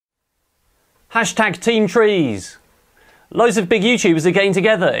Hashtag TEAMTREES. Loads of big YouTubers are getting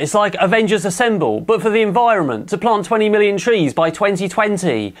together. It's like Avengers Assemble, but for the environment, to plant 20 million trees by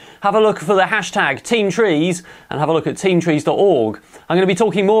 2020. Have a look for the hashtag TEAMTREES and have a look at teamtrees.org. I'm going to be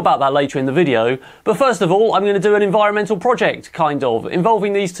talking more about that later in the video, but first of all, I'm going to do an environmental project, kind of,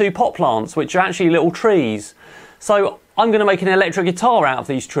 involving these two pot plants, which are actually little trees. So I'm going to make an electric guitar out of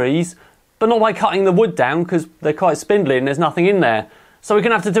these trees, but not by cutting the wood down, because they're quite spindly and there's nothing in there. So we're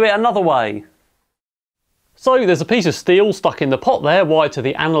going to have to do it another way. So there's a piece of steel stuck in the pot there, wired to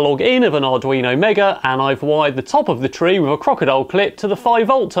the analog in of an Arduino Mega, and I've wired the top of the tree with a crocodile clip to the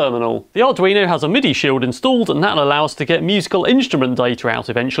 5V terminal. The Arduino has a MIDI shield installed, and that'll allow us to get musical instrument data out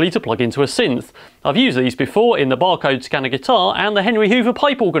eventually to plug into a synth. I've used these before in the barcode scanner guitar and the Henry Hoover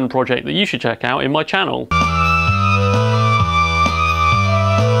pipe organ project that you should check out in my channel.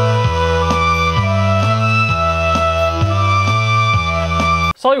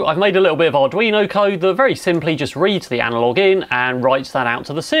 So I've made a little bit of Arduino code that very simply just reads the analog in and writes that out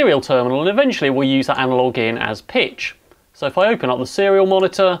to the serial terminal, and eventually we'll use that analog in as pitch. So if I open up the serial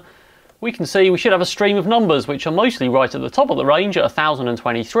monitor, we can see we should have a stream of numbers which are mostly right at the top of the range at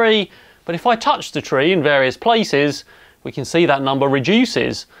 1023, but if I touch the tree in various places, we can see that number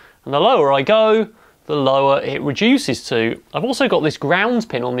reduces, and the lower I go, the lower it reduces to. I've also got this grounds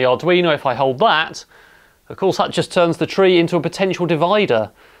pin on the Arduino. If I hold that, of course that just turns the tree into a potential divider,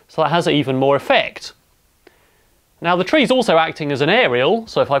 so that has even more effect. Now the tree is also acting as an aerial,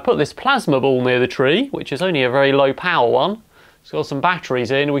 so if I put this plasma ball near the tree, which is only a very low power one, it's got some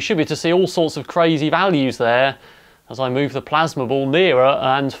batteries in, we should be able to see all sorts of crazy values there as I move the plasma ball nearer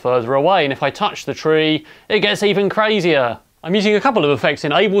and further away, and if I touch the tree it gets even crazier. I'm using a couple of effects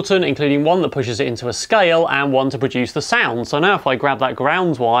in Ableton, including one that pushes it into a scale and one to produce the sound. So now if I grab that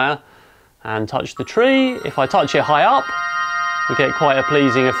ground wire and touch the tree, if I touch it high up, we get quite a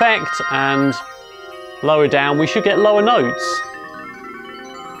pleasing effect, and lower down we should get lower notes.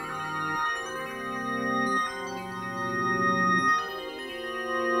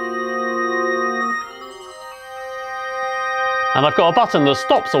 And I've got a button that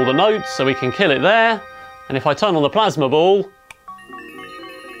stops all the notes, so we can kill it there, and if I turn on the plasma ball,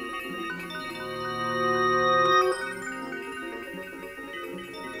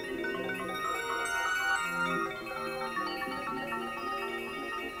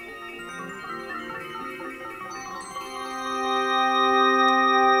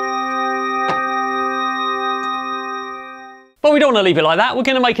 but we don't want to leave it like that. We're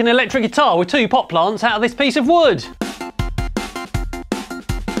going to make an electric guitar with two pot plants out of this piece of wood.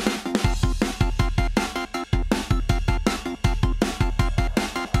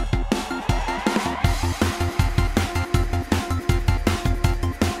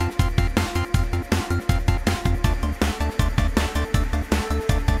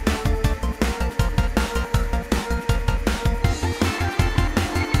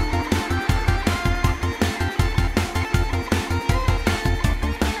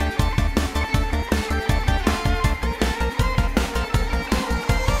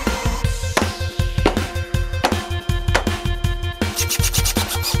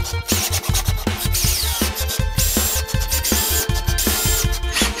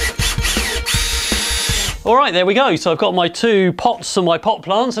 Alright, there we go. So I've got my two pots and my pot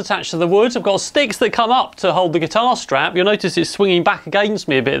plants attached to the wood. I've got sticks that come up to hold the guitar strap. You'll notice it's swinging back against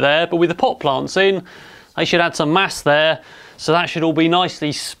me a bit there, but with the pot plants in, they should add some mass there. So that should all be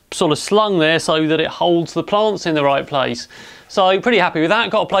nicely sort of slung there so that it holds the plants in the right place. So pretty happy with that.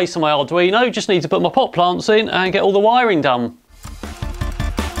 Got a place on my Arduino. Just need to put my pot plants in and get all the wiring done.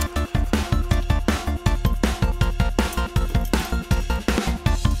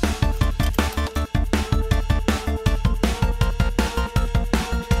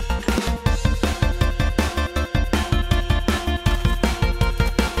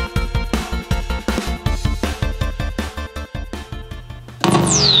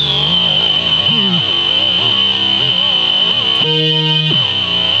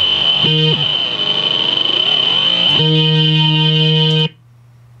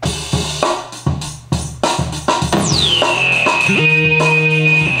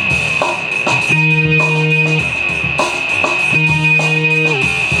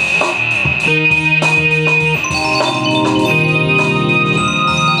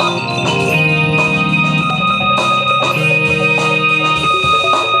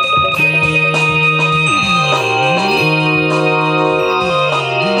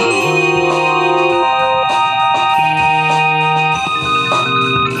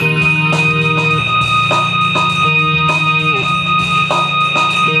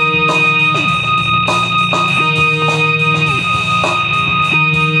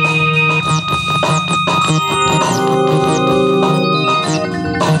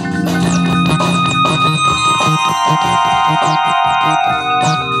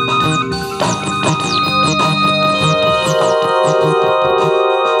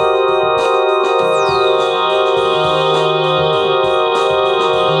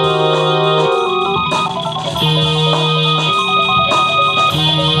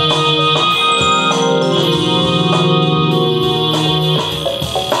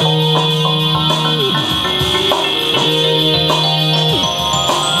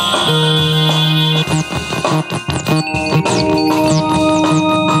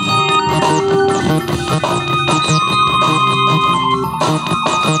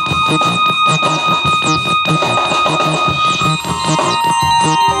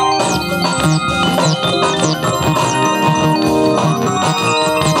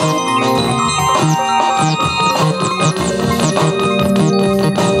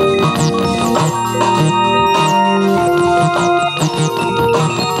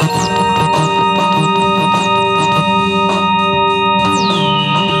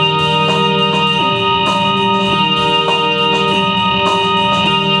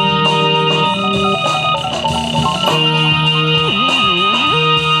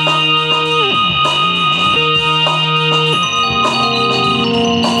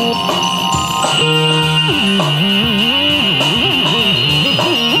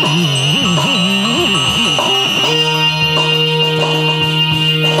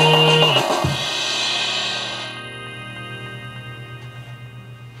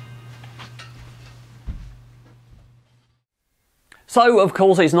 So, of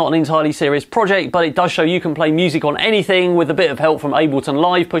course, it's not an entirely serious project, but it does show you can play music on anything with a bit of help from Ableton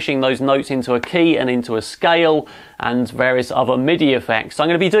Live, pushing those notes into a key and into a scale and various other MIDI effects. So I'm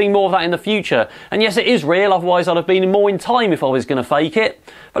going to be doing more of that in the future. And yes, it is real, otherwise I'd have been more in time if I was going to fake it.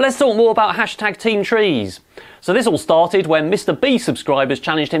 But let's talk more about hashtag TEAMTREES. So this all started when Mr. B subscribers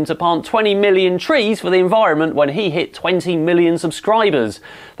challenged him to plant 20 million trees for the environment when he hit 20 million subscribers.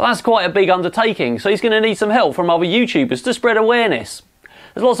 But that's quite a big undertaking, so he's going to need some help from other YouTubers to spread awareness.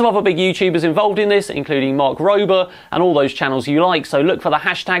 There's lots of other big YouTubers involved in this, including XRobots and all those channels you like, so look for the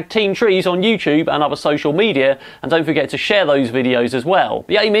hashtag TEAMTREES on YouTube and other social media, and don't forget to share those videos as well.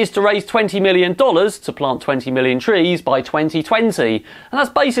 The aim is to raise $20 million to plant 20 million trees by 2020, and that's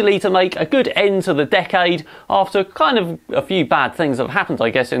basically to make a good end to the decade after kind of a few bad things have happened, I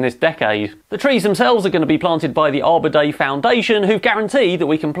guess, in this decade. The trees themselves are going to be planted by the Arbor Day Foundation, who've guaranteed that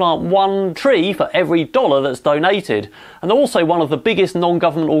we can plant one tree for every dollar that's donated, and they're also one of the biggest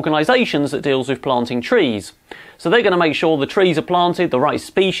non-government organisations that deals with planting trees. So they're going to make sure the trees are planted, the right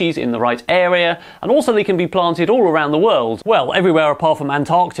species in the right area, and also they can be planted all around the world. Well, everywhere apart from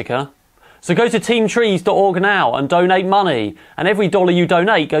Antarctica. So go to teamtrees.org now and donate money, and every dollar you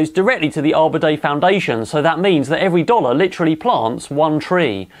donate goes directly to the Arbor Day Foundation, so that means that every dollar literally plants one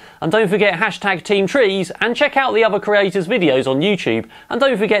tree. And don't forget hashtag TEAMTREES, and check out the other creators' videos on YouTube, and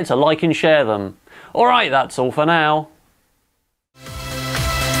don't forget to like and share them. Alright, that's all for now.